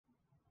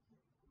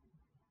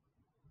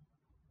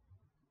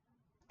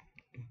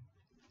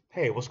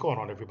Hey, what's going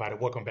on, everybody?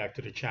 Welcome back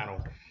to the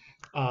channel.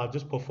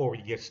 Just before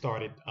we get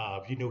started,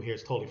 if you're new here,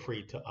 it's totally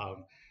free to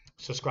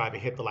subscribe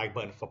and hit the like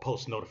button for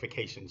post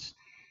notifications.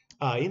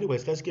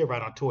 Anyways, let's get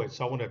right onto it.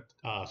 So I want to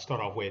start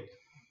off with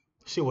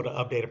see what the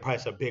updated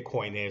price of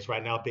Bitcoin is.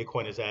 Right now,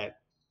 Bitcoin is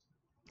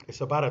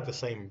it's about at the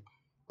same,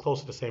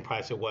 close to the same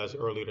price it was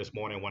earlier this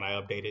morning when I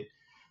updated.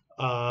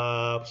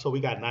 So we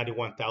got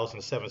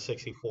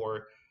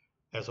 91,764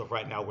 as of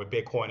right now with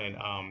Bitcoin and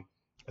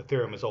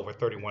Ethereum is over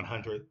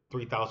 3,100,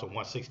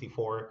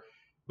 3,164.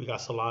 We got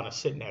Solana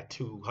sitting at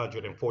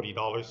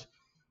 $240.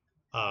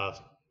 Uh,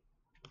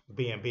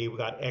 BNB, we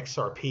got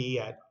XRP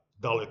at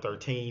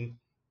 $1.13.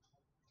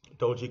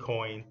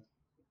 Dogecoin,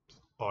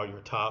 all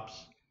your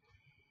tops.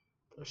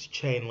 There's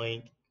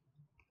Chainlink.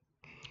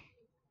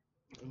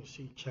 Let me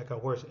see, check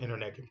out where's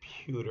Internet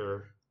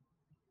Computer.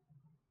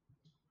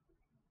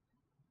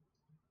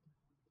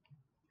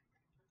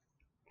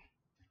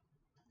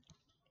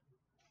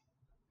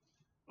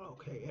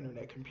 Okay,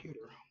 Internet Computer.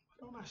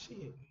 Why don't I see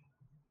it?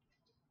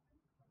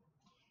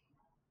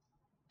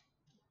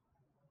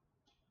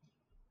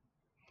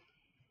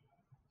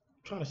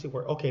 Trying to see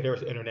where. Okay,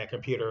 there's Internet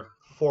Computer.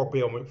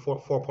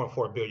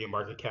 4.4 billion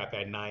market cap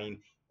at nine.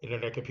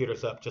 Internet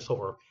Computer's up just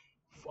over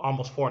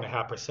almost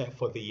 4.5%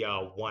 for the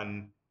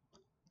one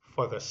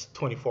for the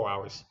 24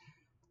 hours.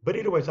 But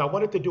anyways, I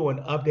wanted to do an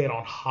update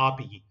on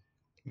Hobby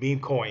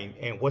meme coin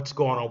and what's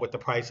going on with the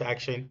price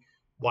action.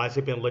 Why has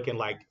it been looking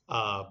like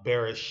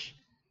bearish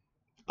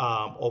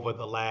over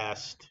the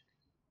last?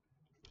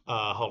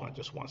 Hold on,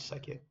 just one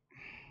second.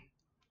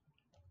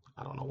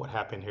 I don't know what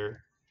happened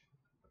here.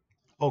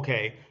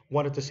 Okay,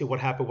 wanted to see what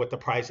happened with the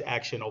price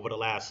action over the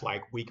last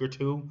like week or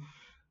two.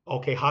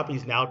 Okay,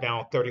 Hobby's now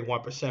down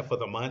 31% for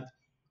the month.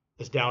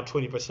 It's down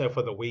 20%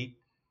 for the week,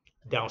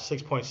 down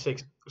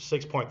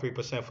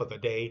 6.3% for the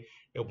day,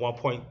 and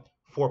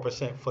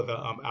 1.4% for the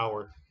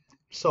hour.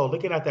 So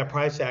looking at that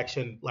price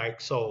action,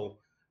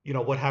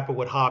 what happened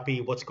with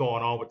Hobby? What's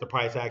going on with the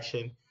price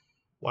action?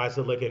 Why is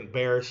it looking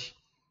bearish?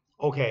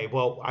 Okay,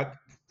 well, I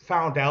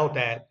found out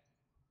that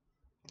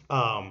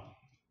um,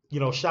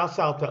 shouts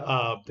out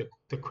to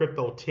the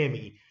crypto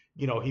Timmy.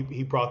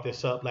 He brought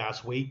this up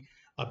last week.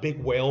 A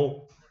big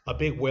whale, a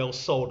big whale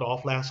sold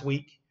off last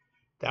week.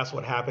 That's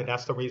what happened.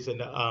 That's the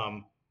reason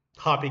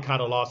Hoppy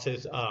kind of lost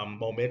his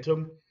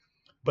momentum.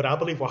 But I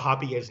believe where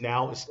Hoppy is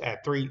now is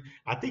at three.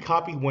 I think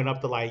Hoppy went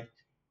up to I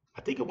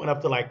think it went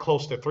up to like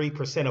close to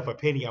 3% of a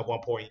penny at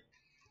one point,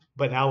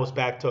 but now it's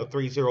back to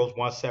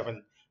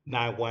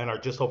 301791 or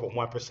just over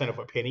 1% of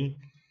a penny.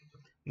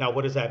 Now,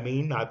 what does that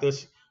mean? Now, I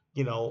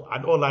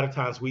know a lot of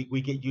times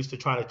we get used to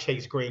trying to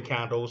chase green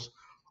candles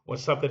when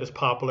something is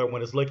popular,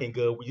 when it's looking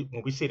good.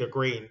 When we see the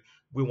green,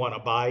 we want to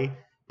buy.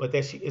 But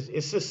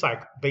it's just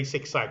like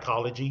basic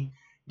psychology,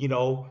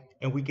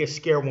 and we get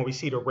scared when we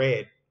see the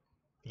red,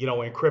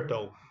 in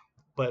crypto.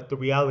 But the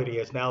reality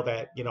is now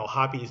that,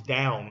 Hobby is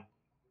down,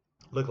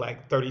 look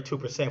like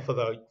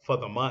 32% for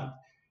the month.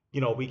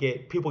 We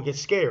get people get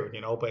scared,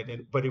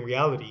 but in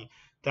reality,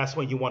 that's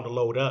when you want to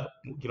load up,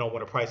 when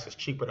the price is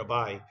cheaper to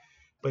buy.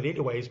 But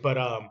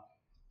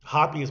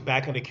Hobby is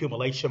back in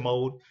accumulation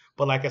mode.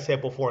 But like I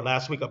said before,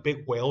 last week a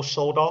big whale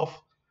sold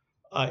off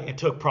and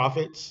took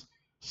profits.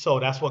 So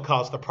that's what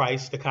caused the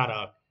price to kind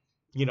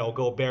of,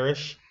 go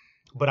bearish.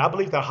 But I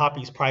believe that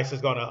Hobby's price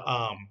is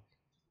gonna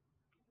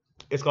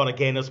it's gonna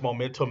gain its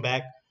momentum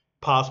back.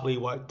 Possibly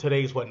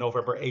today's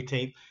November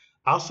 18th.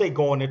 I'll say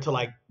going into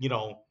like,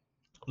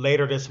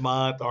 later this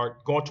month or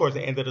going towards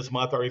the end of this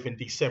month or even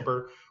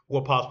December,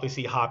 we'll possibly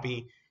see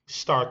Hoppy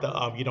start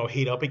to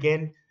heat up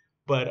again.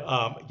 But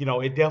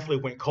it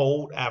definitely went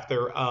cold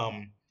after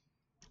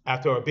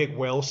a big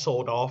whale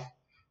sold off.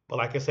 But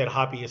like I said,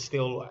 Hoppy is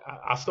still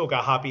I still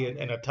got Hoppy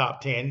in the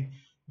top 10,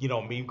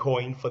 meme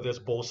coin for this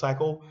bull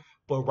cycle.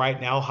 But right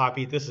now,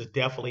 Hoppy, this is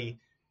definitely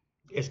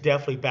it's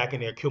definitely back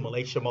in the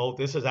accumulation mode.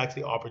 This is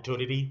actually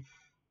opportunity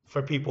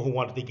for people who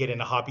wanted to get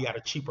into Hobby at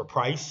a cheaper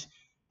price.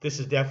 This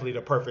is definitely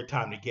the perfect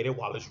time to get it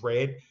while it's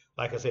red.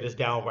 Like I said, it's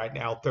down right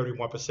now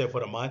 31% for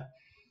the month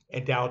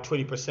and down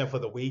 20% for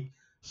the week.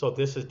 So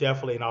this is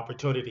definitely an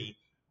opportunity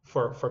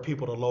for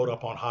people to load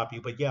up on Hobby.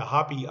 But yeah,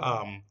 Hobby,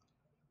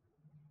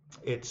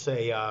 it's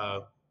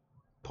a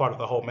part of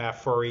the whole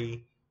Matt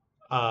Furry.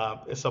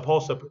 It's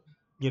supposed to,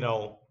 you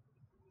know,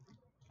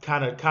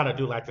 kind of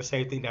do like the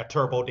same thing that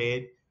Turbo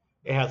did.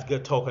 It has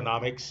good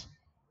tokenomics.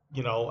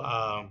 You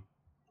know,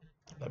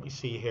 let me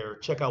see here.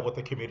 Check out what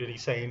the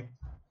community's saying.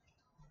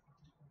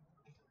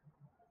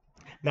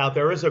 Now,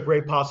 there is a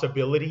great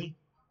possibility,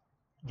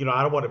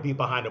 I don't want to be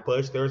behind the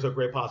bush. There's a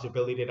great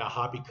possibility that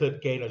Hobby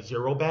could gain a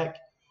zero back,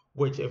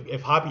 which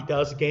if Hobby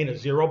does gain a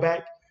zero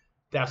back,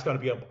 that's going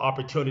to be an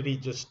opportunity.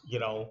 Just,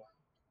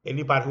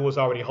 anybody who was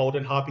already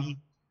holding Hobby,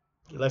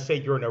 let's say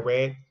you're in the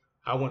red,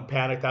 I wouldn't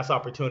panic. That's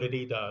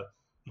opportunity to,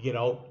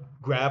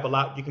 grab a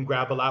lot. You can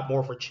grab a lot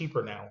more for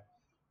cheaper now.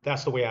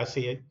 That's the way I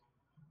see it.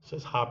 It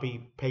says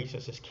Hobby,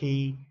 patience is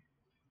key.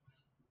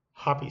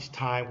 Hobby's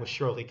time will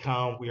surely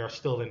come. We are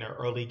still in the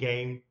early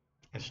game,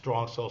 and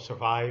strong souls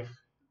survive.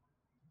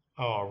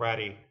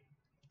 Alrighty.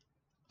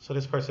 So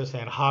this person is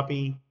saying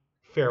Hobby.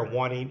 Fair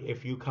warning,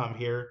 if you come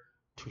here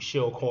to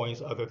shield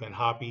coins other than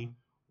Hoppy,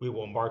 we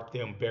will mark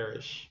them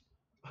bearish.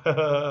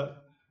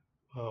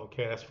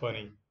 Okay, that's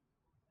funny.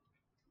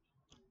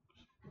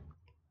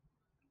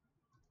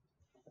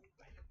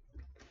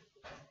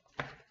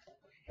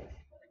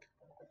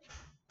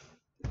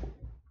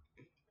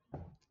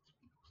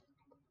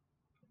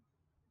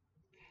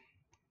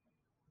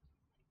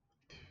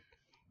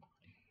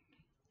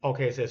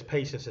 Okay, it says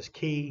patience is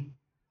key.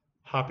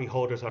 Hoppy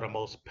holders are the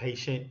most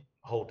patient.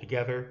 Hold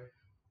together.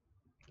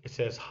 It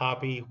says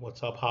Hoppy.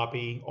 What's up,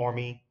 Hoppy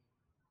Army?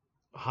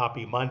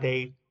 Hoppy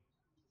Monday.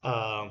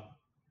 Um,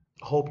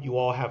 Hope you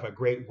all have a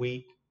great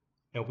week,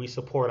 and we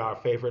support our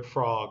favorite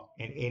frog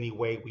in any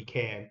way we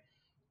can.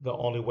 The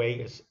only way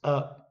is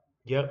up.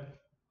 Yep.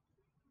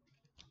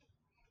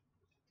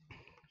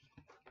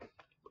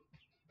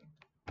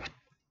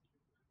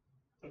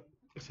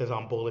 It says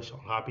I'm bullish on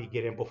Hoppy.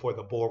 Get in before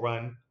the bull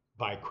run.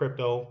 Buy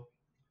crypto.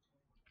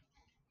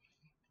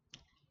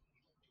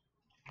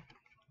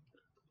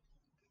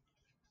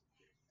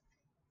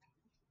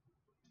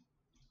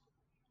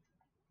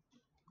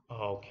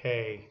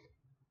 Okay.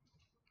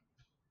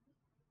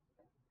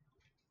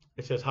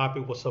 It says Hoppy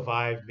will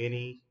survive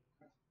many,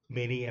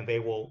 and they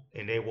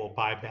will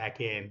buy back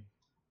in.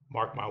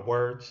 Mark my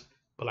words.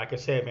 But like I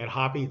said, man,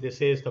 Hoppy,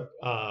 this is the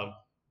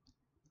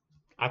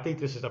I think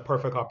this is a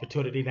perfect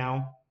opportunity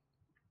now.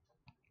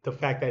 The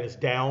fact that it's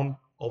down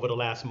over the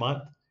last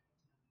month,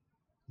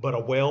 but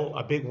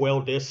a big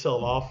whale did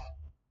sell off.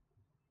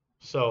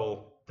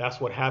 So that's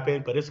what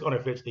happened. But it's going to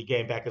eventually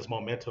gain back its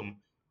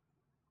momentum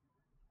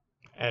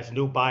as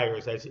new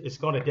buyers, as it's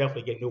going to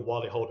definitely get new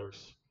wallet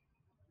holders.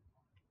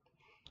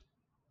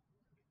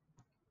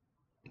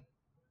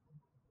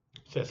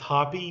 It says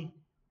Hoppy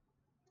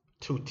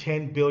to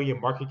 10 billion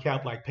market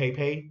cap like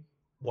PayPay.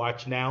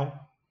 Watch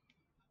now.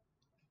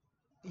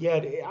 Yeah,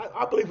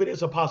 I believe it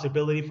is a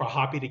possibility for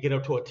Hoppy to get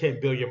up to a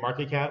 10 billion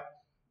market cap.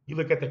 You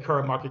look at the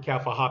current market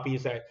cap for Hoppy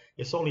is that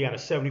it's only at a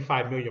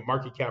 75 million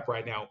market cap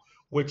right now,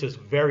 which is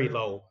very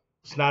low.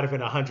 It's not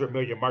even a 100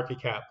 million market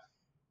cap.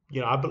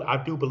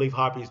 I do believe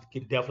Hoppy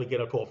can definitely get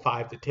up to a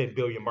 5 to 10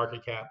 billion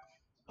market cap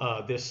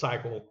this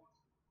cycle.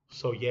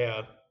 So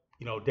yeah,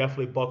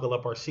 definitely buckle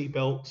up our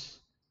seatbelts.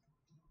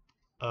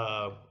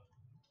 Uh,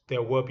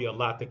 there will be a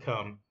lot to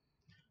come.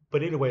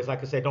 But anyways,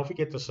 like I said, don't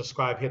forget to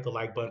subscribe, hit the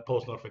like button,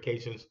 post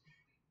notifications.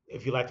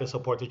 If you like to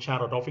support the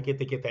channel, don't forget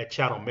to get that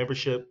channel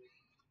membership.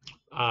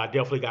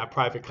 Definitely got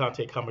private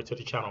content coming to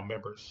the channel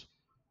members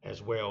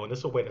as well. And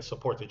it's a way to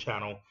support the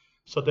channel.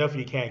 So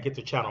definitely can get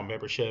the channel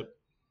membership.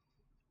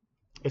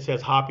 It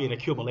says Hoppy in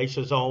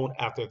accumulation zone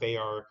after they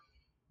are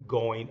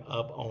going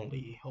up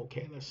only.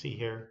 Okay, let's see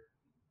here.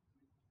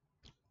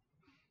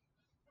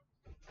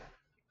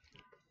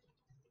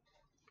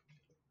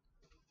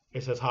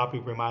 It says Hoppy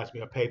reminds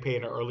me of PayPay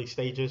in the early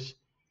stages.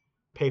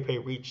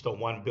 PayPay reached the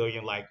 1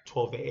 billion like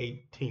 12 to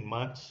 18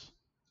 months.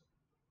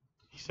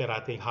 He said, I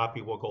think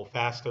Hoppy will go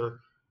faster.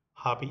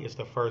 Hoppy is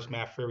the first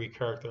Matt Fury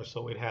character,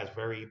 so it has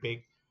very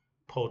big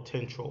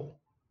potential.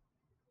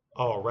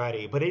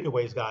 Alrighty. But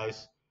anyways,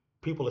 guys,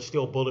 people are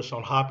still bullish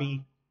on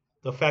Hoppy.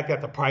 The fact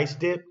that the price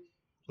dipped,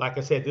 like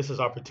I said, this is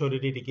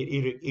opportunity to get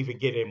even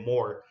get in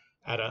more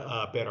at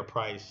a better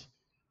price.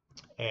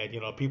 And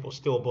people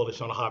still bullish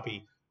on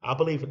Hoppy. I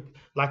believe,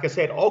 like I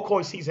said,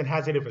 altcoin season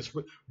hasn't even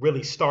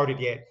really started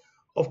yet.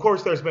 Of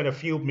course, there's been a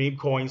few meme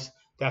coins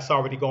that's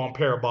already gone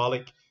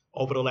parabolic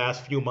over the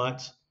last few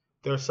months.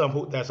 There's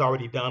some that's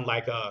already done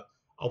like a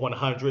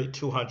 100,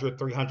 200,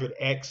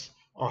 300x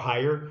or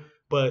higher.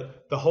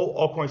 But the whole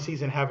altcoin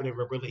season haven't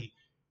even really,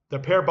 the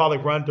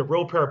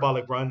real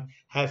parabolic run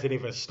hasn't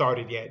even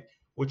started yet,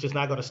 which is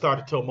not going to start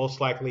until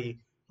most likely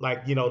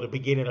like, the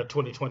beginning of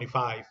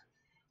 2025.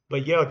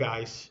 But yeah,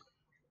 guys,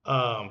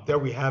 there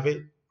we have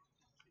it.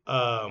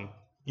 Um,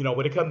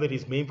 when it comes to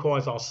these meme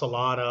coins on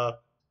Solana,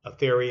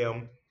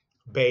 Ethereum,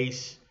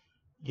 Base,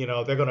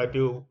 they're gonna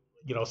do.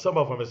 Some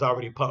of them is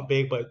already pumped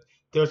big, but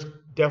there's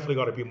definitely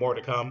gonna be more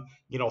to come.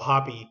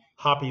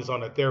 Hoppy's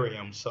on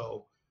Ethereum,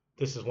 so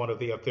this is one of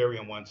the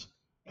Ethereum ones.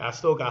 I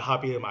still got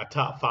Hoppy in my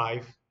top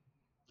 5.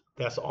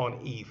 That's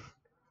on ETH.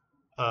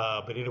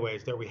 But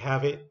anyways, there we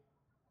have it.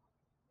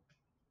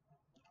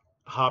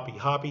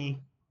 Hoppy.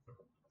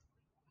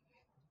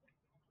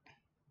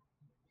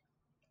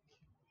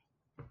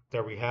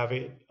 There we have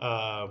it.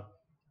 But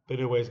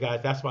anyways,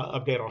 guys, that's my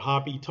update on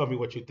Hoppy. Tell me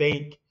what you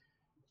think.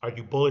 Are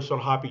you bullish on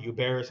Hoppy? You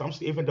bearish?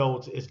 Even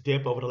though it's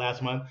dipped over the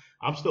last month,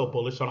 I'm still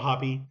bullish on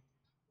Hoppy.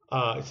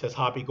 It says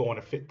Hoppy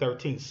going to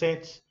 13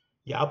 cents.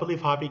 Yeah, I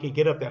believe Hoppy can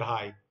get up that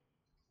high.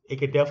 It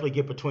could definitely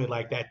get between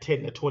like that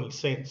 10 to 20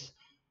 cents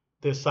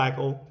this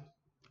cycle.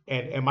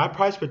 And my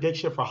price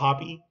prediction for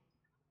Hoppy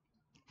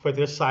for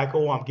this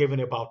cycle, I'm giving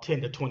it about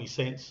 10 to 20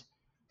 cents.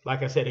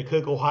 Like I said, it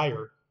could go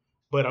higher,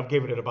 but I'm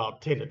giving it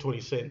about 10 to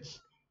 20 cents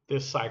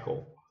this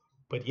cycle.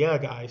 But yeah,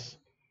 guys,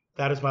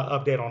 that is my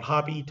update on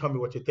Hoppy. Tell me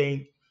what you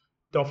think.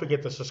 Don't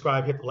forget to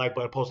subscribe, hit the like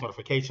button, post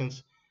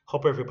notifications.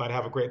 Hope everybody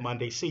have a great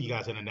Monday. See you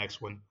guys in the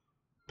next one.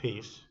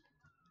 Peace.